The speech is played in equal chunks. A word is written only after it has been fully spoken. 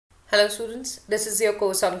Hello students, this is your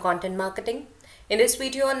course on content marketing. In this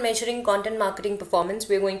video on measuring content marketing performance,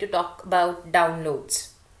 we are going to talk about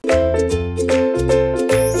downloads.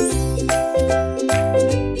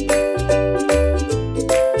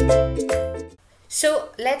 So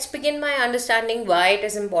let's begin by understanding why it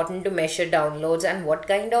is important to measure downloads and what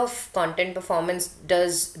kind of content performance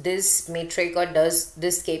does this metric or does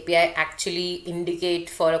this KPI actually indicate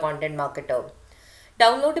for a content marketer.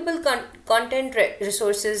 Downloadable content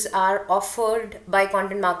resources are offered by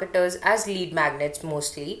content marketers as lead magnets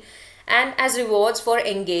mostly, and as rewards for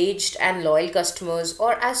engaged and loyal customers,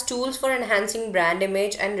 or as tools for enhancing brand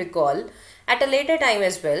image and recall at a later time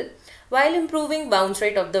as well, while improving bounce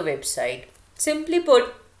rate of the website. Simply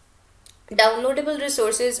put, downloadable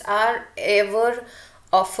resources are ever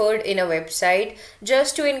offered in a website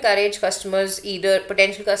just to encourage customers, either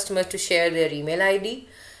potential customers, to share their email ID,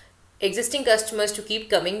 existing customers to keep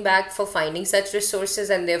coming back for finding such resources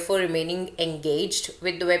and therefore remaining engaged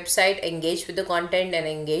with the website, engaged with the content, and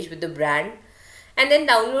engaged with the brand. And then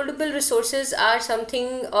downloadable resources are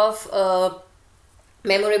something of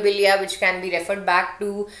memorabilia which can be referred back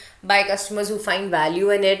to by customers who find value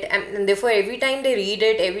in it, and therefore every time they read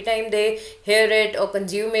it, every time they hear it or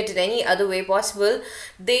consume it in any other way possible,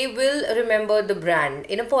 they will remember the brand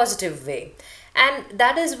in a positive way. And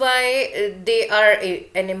that is why they are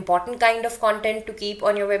an important kind of content to keep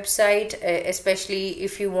on your website, especially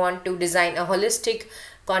if you want to design a holistic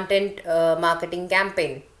content marketing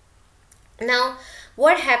campaign. Now,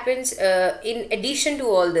 what happens in addition to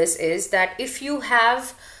all this is that if you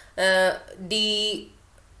have the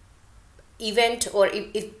event, or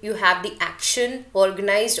if you have the action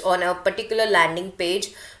organized on a particular landing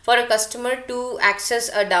page for a customer to access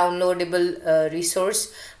a downloadable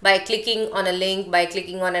resource by clicking on a link, by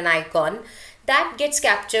clicking on an icon, that gets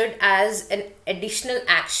captured as an additional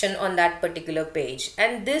action on that particular page.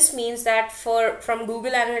 And this means that from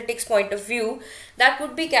Google Analytics point of view, that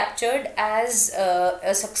would be captured as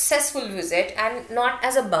a successful visit and not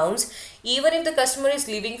as a bounce, even if the customer is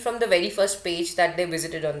leaving from the very first page that they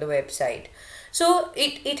visited on the website. So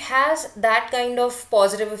it has that kind of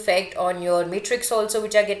positive effect on your metrics also,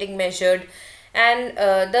 which are getting measured, and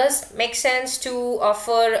thus makes sense to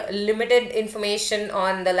offer limited information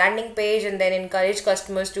on the landing page and then encourage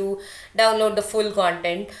customers to download the full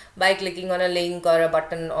content by clicking on a link or a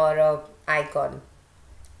button or a icon.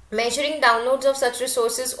 Measuring downloads of such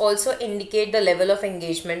resources also indicate the level of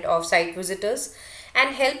engagement of site visitors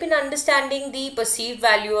and help in understanding the perceived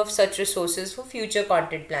value of such resources for future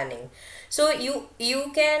content planning. So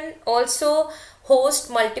you can also host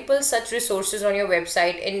multiple such resources on your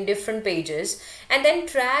website in different pages and then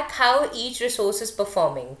track how each resource is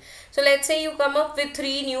performing. So let's say you come up with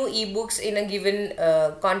 3 new ebooks in a given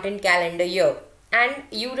content calendar year, and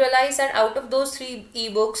you realize that out of those 3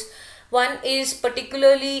 ebooks, one is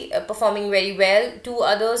particularly performing very well, 2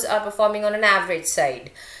 others are performing on an average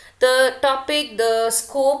side. The topic, the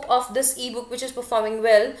scope of this ebook which is performing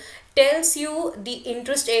well tells you the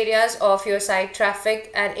interest areas of your site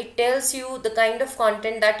traffic, and it tells you the kind of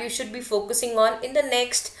content that you should be focusing on in the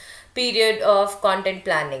next period of content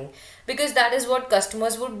planning, because that is what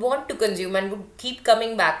customers would want to consume and would keep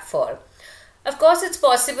coming back for. Of course, it's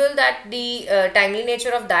possible that the timely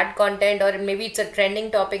nature of that content, or maybe it's a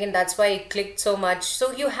trending topic and that's why it clicked so much.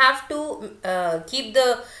 So you have to keep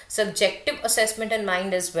the subjective assessment in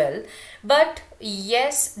mind as well. But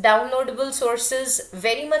yes, downloadable sources,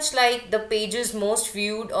 very much like the pages most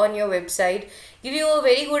viewed on your website, give you a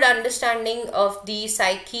very good understanding of the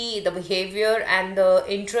psyche, the behavior, and the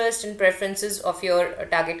interest and preferences of your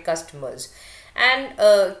target customers, and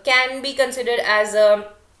can be considered as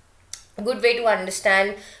a good way to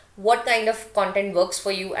understand what kind of content works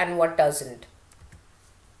for you and what doesn't.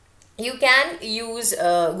 You can use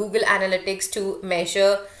Google Analytics to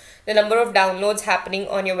measure the number of downloads happening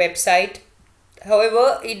on your website.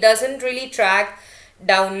 However, it doesn't really track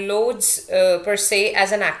downloads per se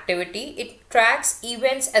as an activity. It tracks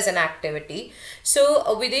events as an activity.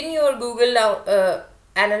 So within your Google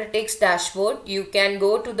Analytics dashboard, you can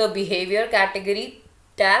go to the behavior category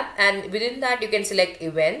tab, and within that you can select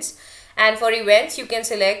events. And for events, you can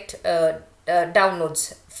select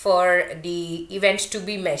downloads for the events to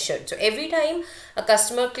be measured. So every time a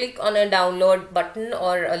customer click on a download button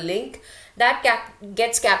or a link, that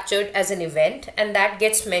gets captured as an event, and that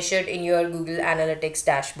gets measured in your Google Analytics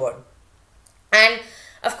dashboard. And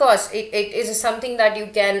of course, it is something that you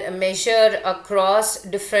can measure across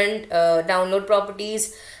different download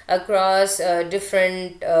properties, across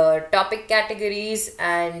different topic categories,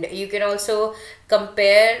 and you can also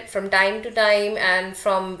compare from time to time and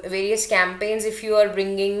from various campaigns if you are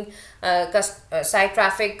bringing site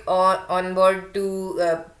traffic onboard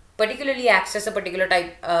to particularly access a particular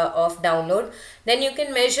type of download, then you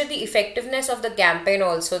can measure the effectiveness of the campaign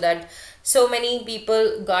also, that so many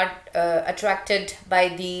people got attracted by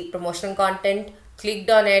the promotional content,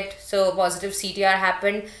 clicked on it, so positive CTR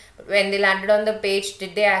happened. When they landed on the page,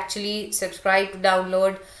 did they actually subscribe to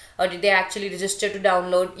download, or did they actually register to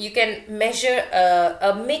download? You can measure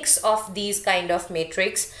a mix of these kind of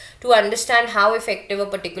metrics to understand how effective a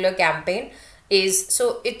particular campaign is.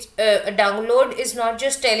 So it a download is not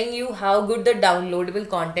just telling you how good the downloadable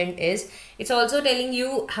content is, it's also telling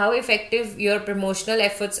you how effective your promotional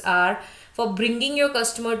efforts are for bringing your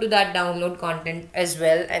customer to that download content as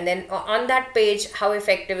well. And then on that page, how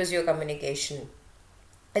effective is your communication.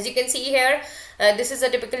 As you can see here, this is a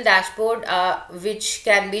typical dashboard which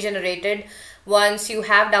can be generated once you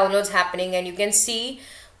have downloads happening, and you can see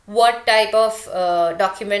what type of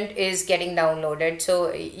document is getting downloaded.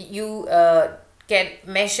 So you can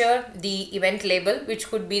measure the event label, which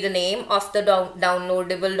could be the name of the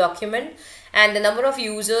downloadable document, and the number of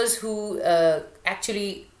users who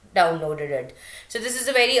actually downloaded it. So this is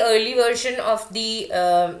a very early version of the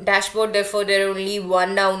dashboard, therefore there are only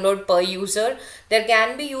one download per user. There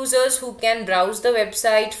can be users who can browse the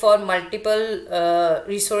website for multiple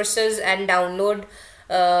resources and download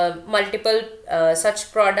multiple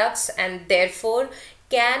such products, and therefore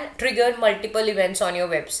can trigger multiple events on your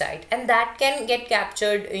website, and that can get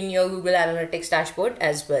captured in your Google Analytics dashboard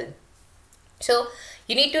as well. So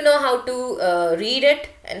you need to know how to read it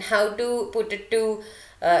and how to put it to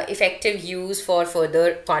effective use for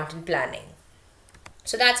further content planning.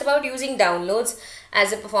 So that's about using downloads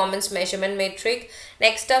as a performance measurement metric.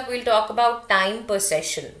 Next up, we'll talk about time per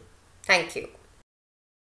session. Thank you.